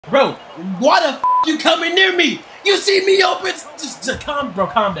Bro, why the f you coming near me? You see me open? Just calm, bro.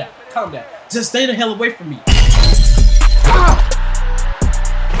 Calm down. Calm down. Just stay the hell away from me. Ah!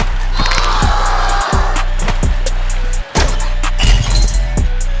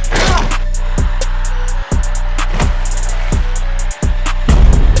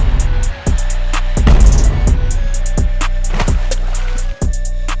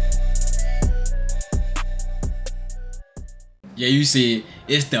 Yeah, you see it.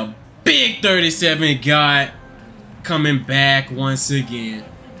 It's the big 37 God coming back once again.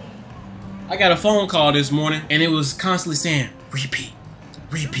 I got a phone call this morning and it was constantly saying, repeat,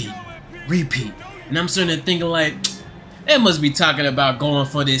 repeat, repeat. And I'm starting to think like, they must be talking about going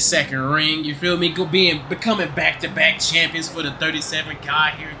for this second ring. You feel me? Becoming back-to-back champions for the 37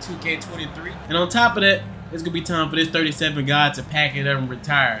 God here in 2K23. And on top of that, it's gonna be time for this 37 God to pack it up and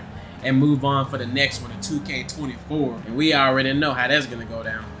retire and move on for the next one, the 2K24. And we already know how that's gonna go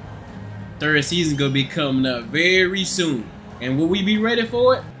down. Third season gonna be coming up very soon. And will we be ready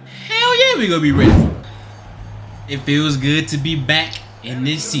for it? Hell yeah, we gonna be ready for it. It feels good to be back in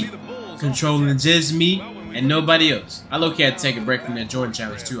this seat, controlling just me and nobody else. I low-key had to take a break from that Jordan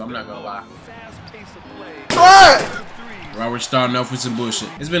challenge too, I'm not gonna lie. Right, we're starting off with some bullshit.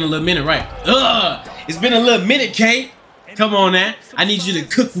 It's been a little minute, right? It's been a little minute, Kate. Come on now, I need you to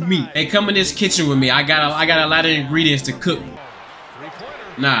cook with me. Hey, come in this kitchen with me. I got a lot of ingredients to cook.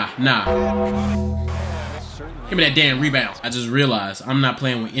 Nah. Give me that damn rebound. I just realized I'm not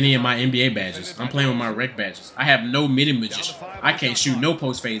playing with any of my NBA badges. I'm playing with my rec badges. I have no midi-magician. I can't shoot no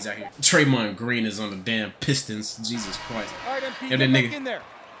post fades out here. Draymond Green is on the damn Pistons. Jesus Christ. Yo, that nigga.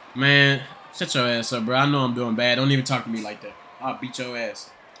 Man, shut your ass up, bro. I know I'm doing bad. Don't even talk to me like that. I'll beat your ass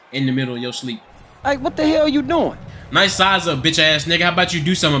in the middle of your sleep. Hey, what the hell you doing? Nice size up, bitch ass nigga. How about you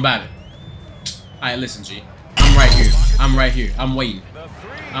do something about it? Alright, listen, G. I'm right here. I'm right here. I'm waiting.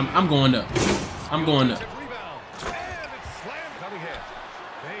 I'm going up. I'm going up.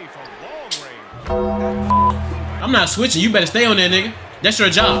 I'm not switching. You better stay on there, nigga. That's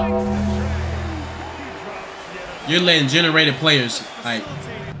your job. You're letting generated players. Like,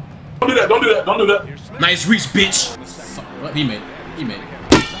 don't do that. Don't do that. Don't do that. Nice reach, bitch. Fuck. What? He made it. He made it.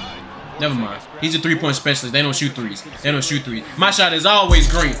 Never mind. He's a three-point specialist. They don't shoot threes. They don't shoot threes. My shot is always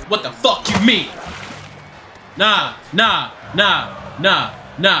green. What the fuck you mean? Nah.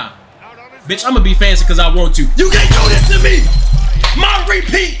 Bitch, I'm gonna be fancy because I want to. You can't do this to me! My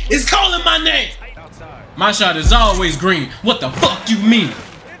repeat is calling my name! My shot is always green. What the fuck you mean?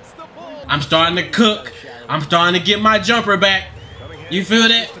 I'm starting to cook. I'm starting to get my jumper back. You feel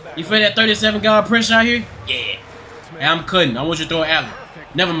that? You feel that 37 God pressure out here? Yeah. Hey, I'm cutting. I want you to throw an alley.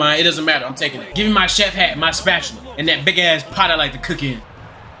 Never mind, it doesn't matter. I'm taking it. Give me my chef hat, my spatula, and that big ass pot I like to cook in.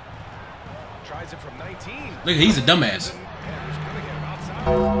 Look, he's a dumbass.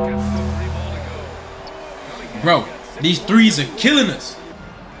 Bro, these threes are killing us.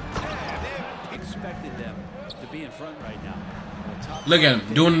 Look at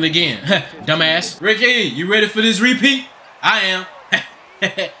him, doing it again. Dumbass. Ricky, you ready for this repeat? I am.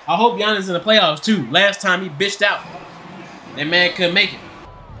 I hope Giannis in the playoffs too. Last time he bitched out. That man couldn't make it.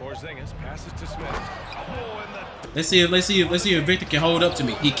 Let's see if Victor can hold up to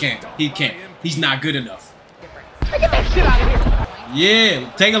me. He can't. He can't. He's not good enough. Get that shit out of here.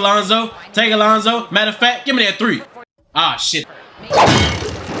 Yeah, take Alonzo. Take Alonzo. Matter of fact, give me that three. Ah, shit.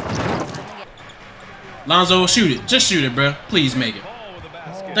 Lonzo, shoot it. Just shoot it, bro. Please make it.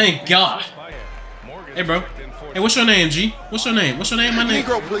 Thank God. Hey, bro. Hey, what's your name, G? What's your name? What's your name? My name.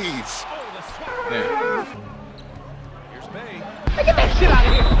 Negro, please. There. Get that shit out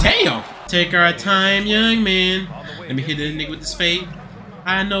of here. Damn. Take our time, young man. Let me hit the nigga with this fade.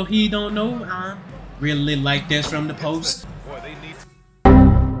 I know he don't know I'm really like this from the post.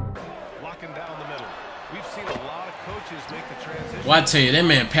 Well, I tell you, that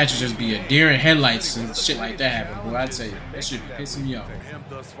man Patrick just be a deer in headlights and shit like that happen, boy. I tell you, that shit be pissing me off.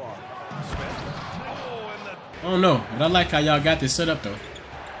 I don't know, but I like how y'all got this set up though.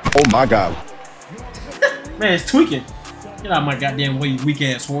 Oh my God. Man, it's tweaking. Get out of my goddamn way, you weak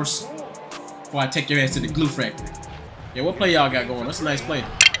ass horse. Before I take your ass to the glue factory. Yeah, what play y'all got going? That's a nice play.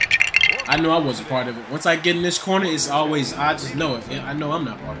 I know I wasn't part of it. Once I get in this corner, it's always, I just know it. I know I'm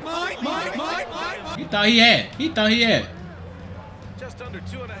not part of it. He thought he had. He thought he had. Just under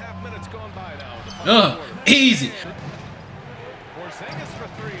 2.5 minutes gone by now. Easy.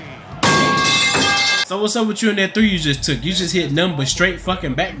 So what's up with you in that three you just took? You just hit nothing but straight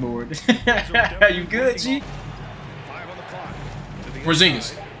fucking backboard. You good, G?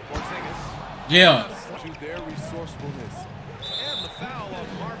 Porzingis. Yeah.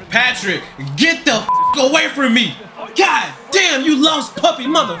 Patrick, get the f away from me. God damn, you lost puppy,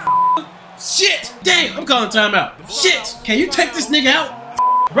 motherfucker. Shit. Damn, I'm calling timeout. Shit. Can you take this nigga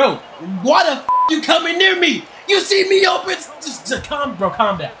out? Bro, why the you coming near me? You see me open? Just calm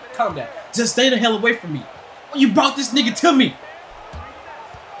down. Calm down. Just stay the hell away from me. You brought this nigga to me.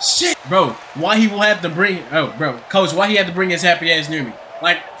 Shit. Bro, why he will have to bring, Coach, why he had to bring his happy ass near me?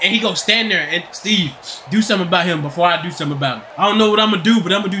 Like, and he go stand there and, Steve, do something about him before I do something about him. I don't know what I'm gonna do,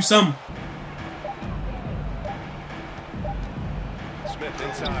 but I'm gonna do something. Smith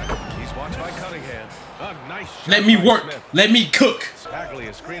inside. He's watched by Cunningham. A nice shot. Let me work. Smith. Let me cook. Bagley,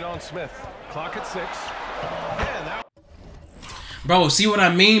 a screen on Smith. Clock at 6. And that Bro, see what I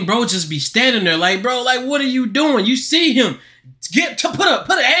mean? Bro, just be standing there like, bro, like, what are you doing? You see him. Put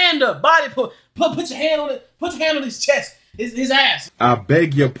a hand up. Put your hand on it. Put your hand on his chest. His ass. I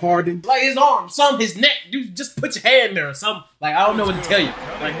beg your pardon? Like his arm, his neck. You just put your hand there or something. Like, I don't know what to tell you.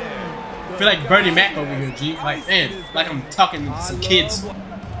 Like, I feel like Bernie Mac over here, G. Like, man, like I'm talking to some kids.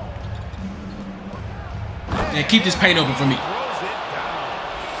 Yeah, keep this paint open for me.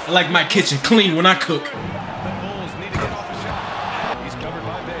 I like my kitchen clean when I cook. the Bulls need to get off a shot. He's covered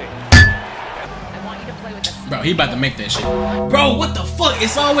by Bay. I want you to play with the Bro, he about to make that shit. Bro, what the fuck?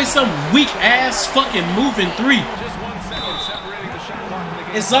 It's always some weak ass fucking moving three. Just 1 second separating the shot clock from the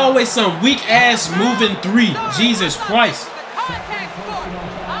game. It's always some weak ass moving three. Jesus Christ.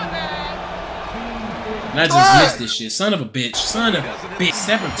 And I just missed this shit. Son of a bitch. Son of a bitch.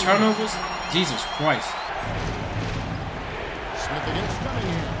 7 turnovers? Jesus Christ. Smith against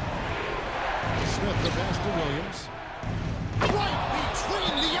Cunningham. Smith the pass to Williams. Right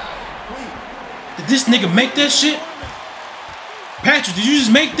between the eyes. Did this nigga make that shit? Patrick, did you just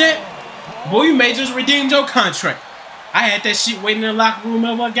make that? Boy, you may just redeemed your contract. I had that shit waiting in the locker room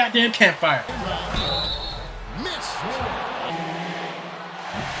over a goddamn campfire.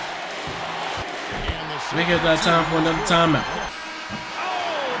 Make it that time for another timeout.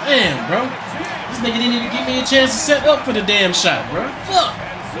 Damn, bro. This nigga didn't even give me a chance to set up for the damn shot, bro.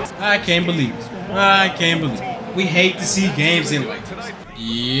 Fuck. I can't believe it. I can't believe it. We hate to see games in like this.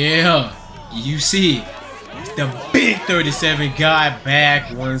 Yeah. You see it. It's the big 37 guy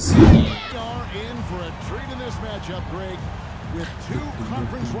back once again. In for a treat in this matchup, Greg, with 2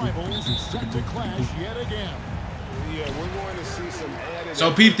 conference rivals set to clash yet again. Yeah, we're going to see some added.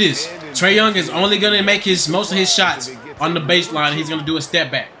 So peep this. Trae Young is only gonna make most of his shots on the baseline. He's gonna do a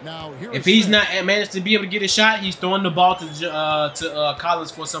step back. Now, If he's not managed to be able to get a shot, he's throwing the ball to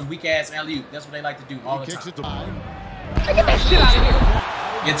Collins for some weak ass alley-oop. That's what they like to do all the kicks it time. to Get that shit out of here.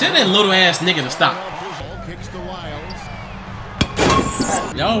 Yeah, tell that little ass nigga to stop. Kicks to Wiles.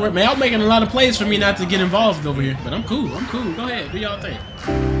 Y'all making a lot of plays for me not to get involved over here, but I'm cool. I'm cool. Go ahead, do y'all thing.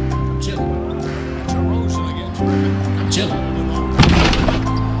 I'm chilling. DeRozan against Griffin. I'm chilling.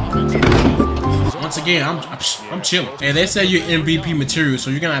 Once again, I'm chilling. Hey, they say you're MVP material, so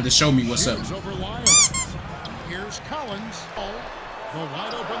you're gonna have to show me what's up. Over Lyles. Here's Collins. The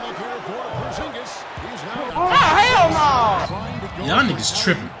wide open look here for Porzingis. He's now Hell no. Y'all niggas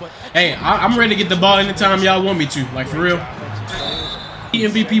tripping. Hey, I'm ready to get the ball anytime y'all want me to. Like, for real.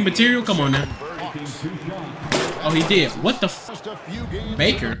 MVP material? Come on now. Oh, he did. What the f?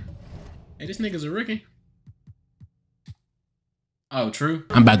 Baker? Hey, this nigga's a rookie. Oh, true.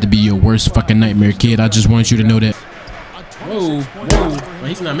 I'm about to be your worst fucking nightmare, kid. I just want you to know that. Whoa, whoa. Well,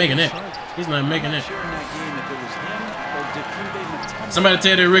 he's not making that. He's not making that. Somebody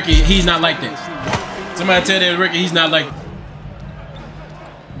tell that Ricky he's not like that. Somebody tell that Ricky he's not like that.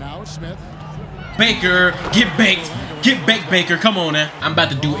 Now Smith. Baker, get baked. Get baked, Baker. Come on now. I'm about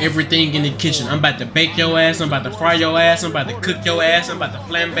to do everything in the kitchen. I'm about to bake your ass. I'm about to fry your ass. I'm about to cook your ass. I'm about to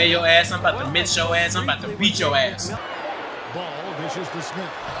flambe your ass. I'm about to mince your ass. I'm about to beat your ass. Ball dishes to Smith.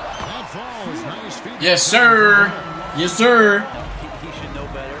 That falls. Nice feet. Yes, sir. Yes, sir. He should know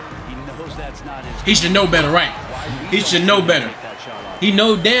better. He knows that's not his. He should know better, right? He should know better. He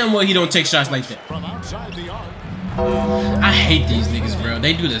know damn well he don't take shots like that. From outside the arc. I hate these niggas, bro.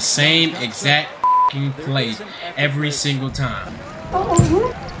 They do the same exact play every single time.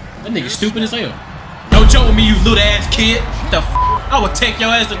 That nigga stupid as hell. Don't joke with me, you little ass kid. The f I would take your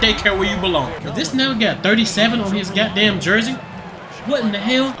ass to daycare where you belong. But this nigga got 37 on his goddamn jersey. What in the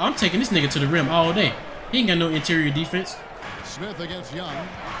hell? I'm taking this nigga to the rim all day. He ain't got no interior defense. Smith against Young.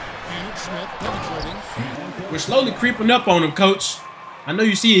 And it's Smith penetrating. We're slowly creeping up on him, coach. I know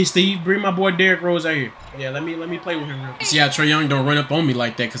you see it, Steve. Bring my boy Derrick Rose out here. Yeah, let me play with him real quick. See how Trae Young don't run up on me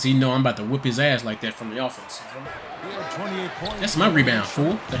like that because he know I'm about to whip his ass like that from the offense. He had 28 points. That's my rebound,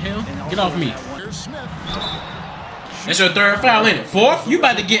 fool. The hell? Get off me. Here's Smith. That's your third foul, ain't it? Fourth? You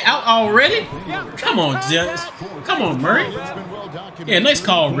about to get out already? Come on, Jens. Come on, Murray. Yeah, nice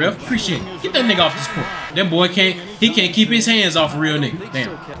call, ref. Appreciate it. Get that nigga off this court. That boy can't keep his hands off a real nigga.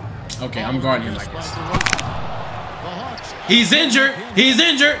 Damn. Okay, I'm guarding him like this. He's injured. He's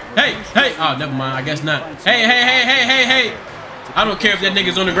injured. Hey. Oh, never mind. I guess not. Hey. I don't care if that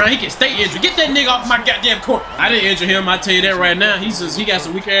nigga's on the ground. He can stay injured. Get that nigga off my goddamn court. I didn't injure him. I tell you that right now. He got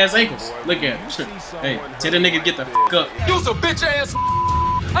some weak ass ankles. Look at him. Hey, tell that nigga to get the fuck up. You's a bitch ass.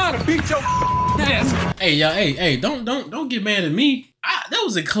 I'd beat your ass. Hey, y'all. Hey. Don't get mad at me. That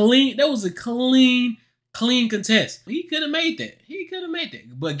was a clean contest. He could have made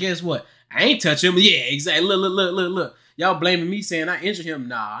that. But guess what? I ain't touch him. Yeah, exactly. Look. Y'all blaming me saying I injured him.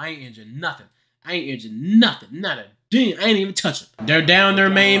 Nah, I ain't injured nothing. Not a damn. I ain't even touch him. They're down their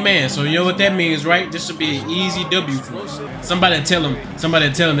main man. So you know what that means, right? This should be an easy W for us. Somebody tell him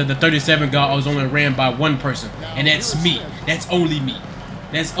that the 37 guard was only ran by one person. And that's me. That's only me.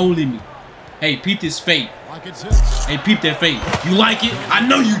 Hey, peep this fade. Hey, peep that fade. You like it? I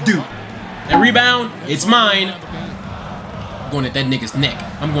know you do. That rebound, it's mine. I'm going at that nigga's neck.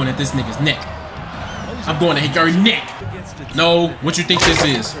 I'm going at this nigga's neck. I'm going to hit your neck. No, what you think this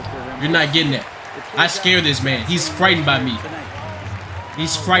is? You're not getting that. I scare this man. He's frightened by me.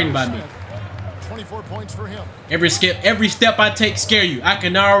 24 points for him. Every step I take scare you. I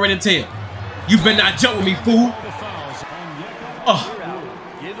can already tell. You better not jump with me, fool. Oh.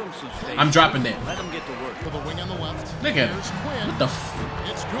 I'm dropping that. Look at him. What the f?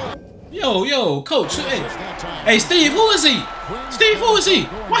 Yo, coach. Hey, Steve, who is he?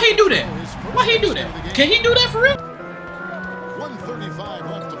 Why he do that? Can he do that for real? 1:35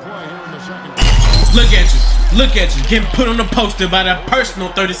 left to play here in the second. Look at you. Getting put on the poster by that personal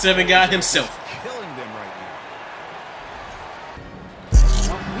 37 guy himself. Killing them right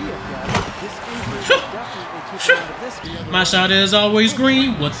now. My shot is always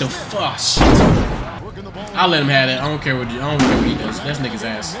green. What the fuck? Shit. I'll let him have it. I don't care what he does. That's nigga's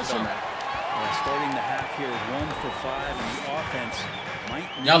ass. Starting the half here, 1 for 5, and the offense might.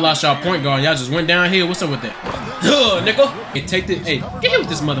 Y'all lost y'all point guard. Y'all just went downhill. What's up with that? Nickel. Hey, take this. Hey, get hit with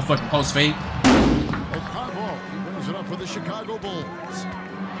this motherfucking post fade. For the Chicago Bulls.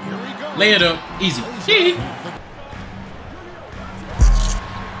 Here we go. Lay it up. Easy. Tip.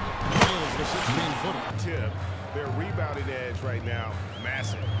 Their rebounding edge right now,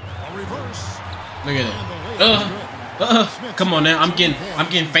 massive. A reverse. Look at it. Come on now. I'm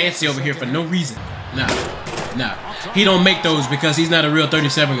getting fancy over here for no reason. Nah. He don't make those because he's not a real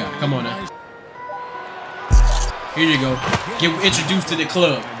 37 guy. Come on now. Here you go. Get introduced to the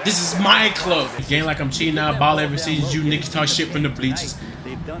club. This is my club. Game like I'm cheating out. Ball every season. You niggas talk shit from the bleachers.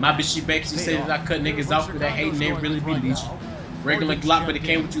 My bitch, she basically said that I cut niggas off for that hating. They really be leeching. Regular Glock, but it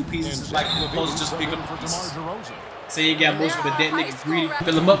came with 2 pieces. It's like the post just pick up the pieces. Say he got most of the dead niggas greedy.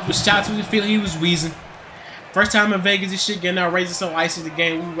 Fill him up with shots. We feel he was wheezing. First time in Vegas, this shit getting outrageous. So icy the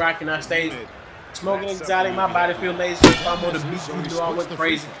game. We rocking our stage. Smoking exotic. My body feel lazy. If I'm on the beat, you know I went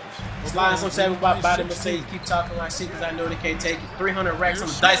crazy. Sliding some savage by body, but say you keep talking like shit because I know they can't take it. 300 racks on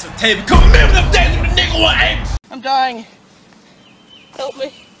the dice on the table. Come remember them days with a nigga with aim. I'm dying. Help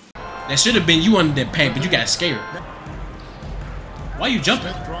me. That should have been you under that paint, but you got scared. Why you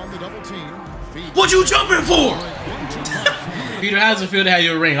jumping? What you jumping for? Peter, how does it feel to have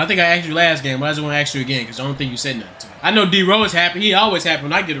your ring? I think I asked you last game, but I just want to ask you again because I don't think you said nothing to me. I know D-Rose happy. He always happy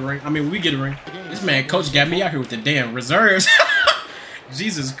when I get a ring. I mean, when we get a ring. This man, coach, got me out here with the damn reserves.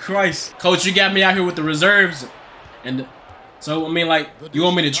 Jesus Christ. Coach, you got me out here with the reserves. And so, I mean, like, you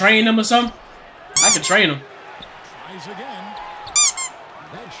want me to train them or something? I can train them.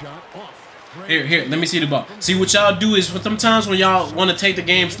 Here, let me see the ball. See, what y'all do is, sometimes when y'all want to take the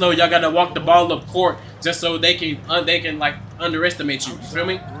game slow, y'all got to walk the ball up court just so they can like, underestimate you. You feel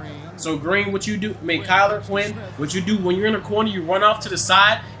me? So, Green, what you do, I mean, Kyler, Quinn, what you do when you're in a corner, you run off to the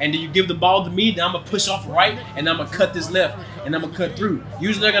side, and then you give the ball to me, then I'm going to push off right, and I'm going to cut this left, and I'm going to cut through.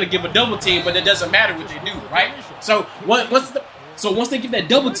 Usually they're going to give a double team, but it doesn't matter what they do, right? So, once they give that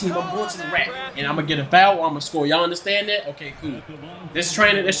double team, I'm going to the rack, and I'm going to get a foul, or I'm going to score. Y'all understand that? Okay, cool. This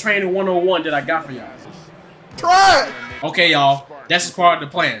training 101 that I got for y'all. Try it! Okay, y'all. That's just part of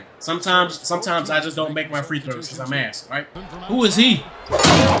the plan. Sometimes I just don't make my free throws because I'm ass, right? Who is he?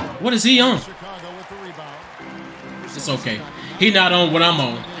 What is he on? It's okay. He not on what I'm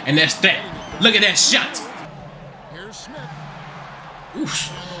on, and that's that. Look at that shot.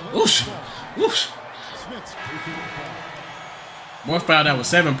 Oosh. Oosh. Oosh. More foul. That was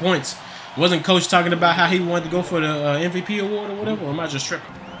 7 points. Wasn't coach talking about how he wanted to go for the MVP award or whatever? Or am I just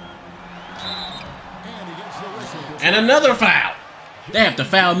tripping? And another foul. They have to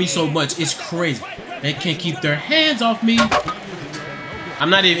foul me so much. It's crazy. They can't keep their hands off me. I'm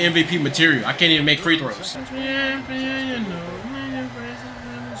not even MVP material. I can't even make free throws.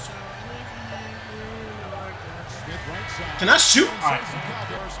 Can I shoot? All right.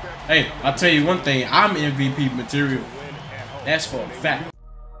 Hey, I'll tell you one thing. I'm MVP material. That's for a fact.